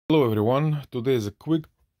Hello everyone, today is a quick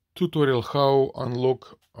tutorial how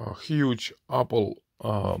unlock a huge Apple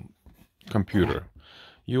computer.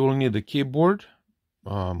 You will need a keyboard,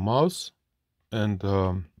 mouse, and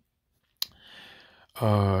the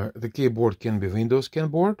keyboard can be Windows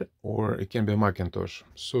keyboard or it can be Macintosh.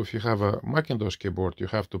 So if you have a Macintosh keyboard, you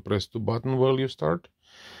have to press two buttons while you start,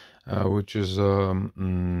 which is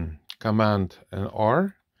Command and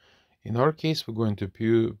R. In our case, we're going to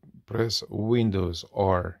press Windows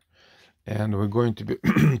R. And we're going to be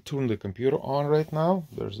turn the computer on right now.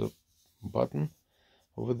 There's a button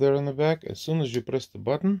over there in the back. As soon as you press the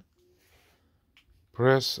button,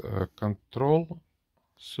 press Control.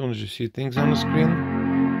 As soon as you see things on the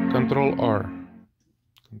screen, Control R.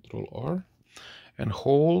 Control R. And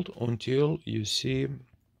hold until you see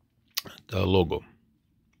the logo.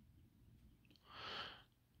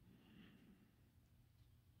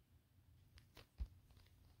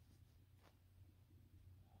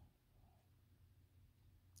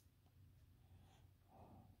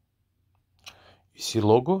 You see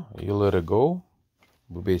logo, you let it go.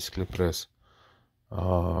 We basically press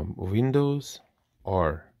Windows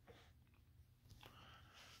R.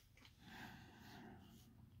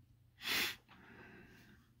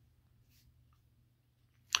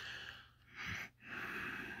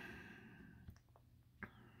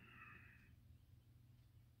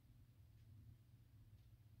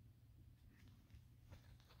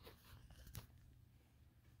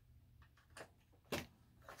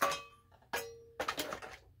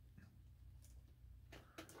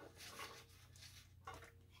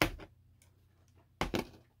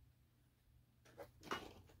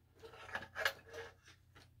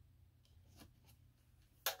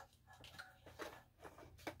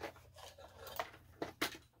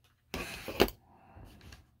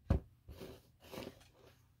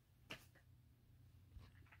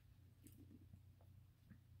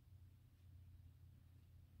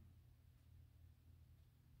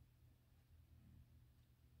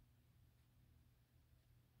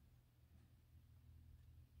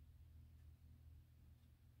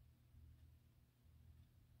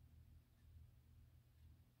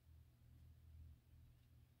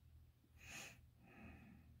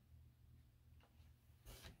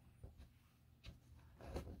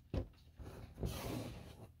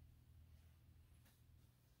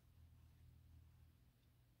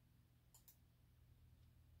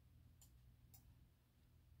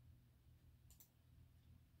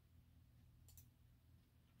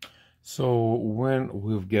 So when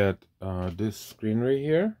we've got this screen right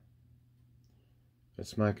here,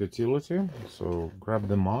 it's Mac Utility. So grab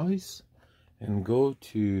the mouse and go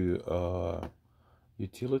to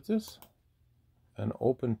Utilities and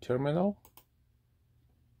open Terminal.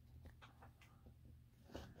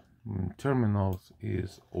 Terminals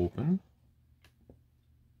is open.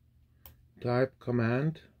 Type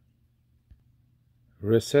command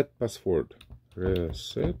reset password.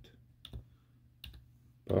 Reset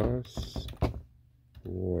password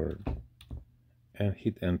and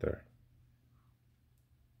hit enter.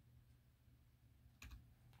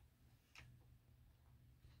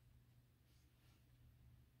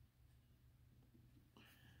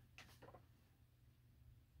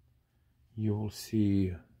 You will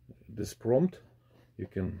see this prompt. You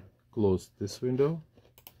can close this window.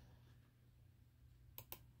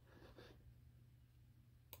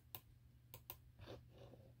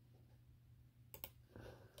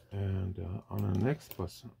 And on the next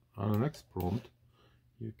prompt,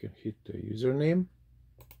 you can hit the username,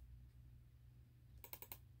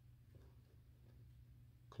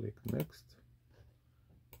 click next,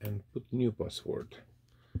 and put new password.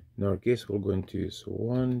 In our case, we're going to use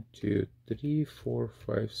 1, 2, 3, 4,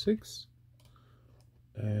 5, 6,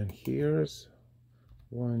 and here's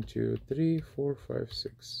 1, 2, 3, 4, 5,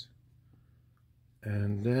 6,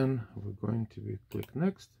 and then we're going to click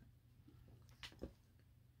next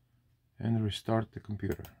and restart the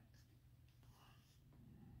computer.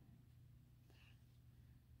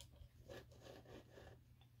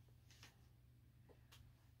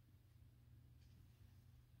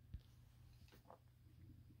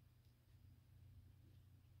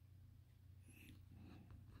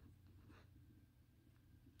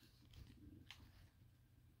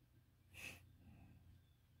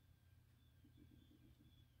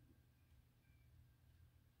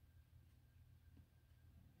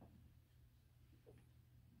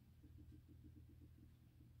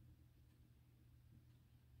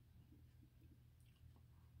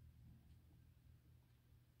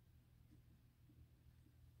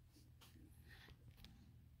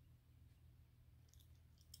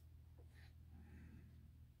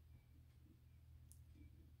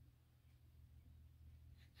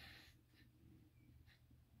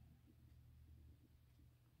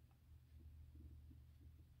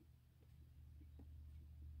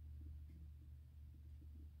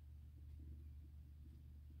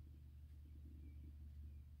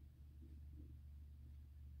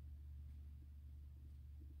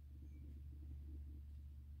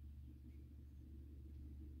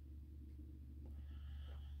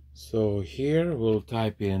 So here we'll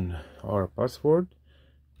type in our password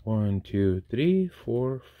 1 2 3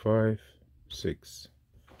 4 5 6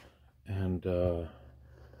 and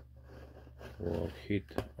we'll hit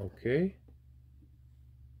OK.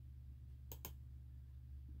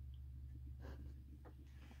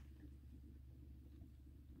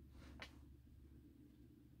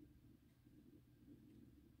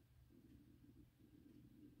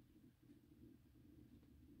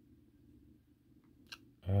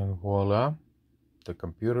 And voila, the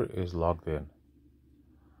computer is logged in.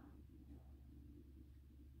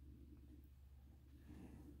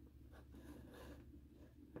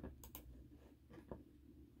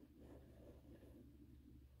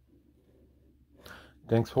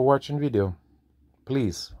 Thanks for watching video.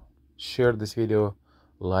 Please share this video,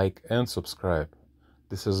 like and subscribe.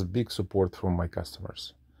 This is big support from my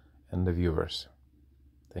customers and the viewers.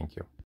 Thank you.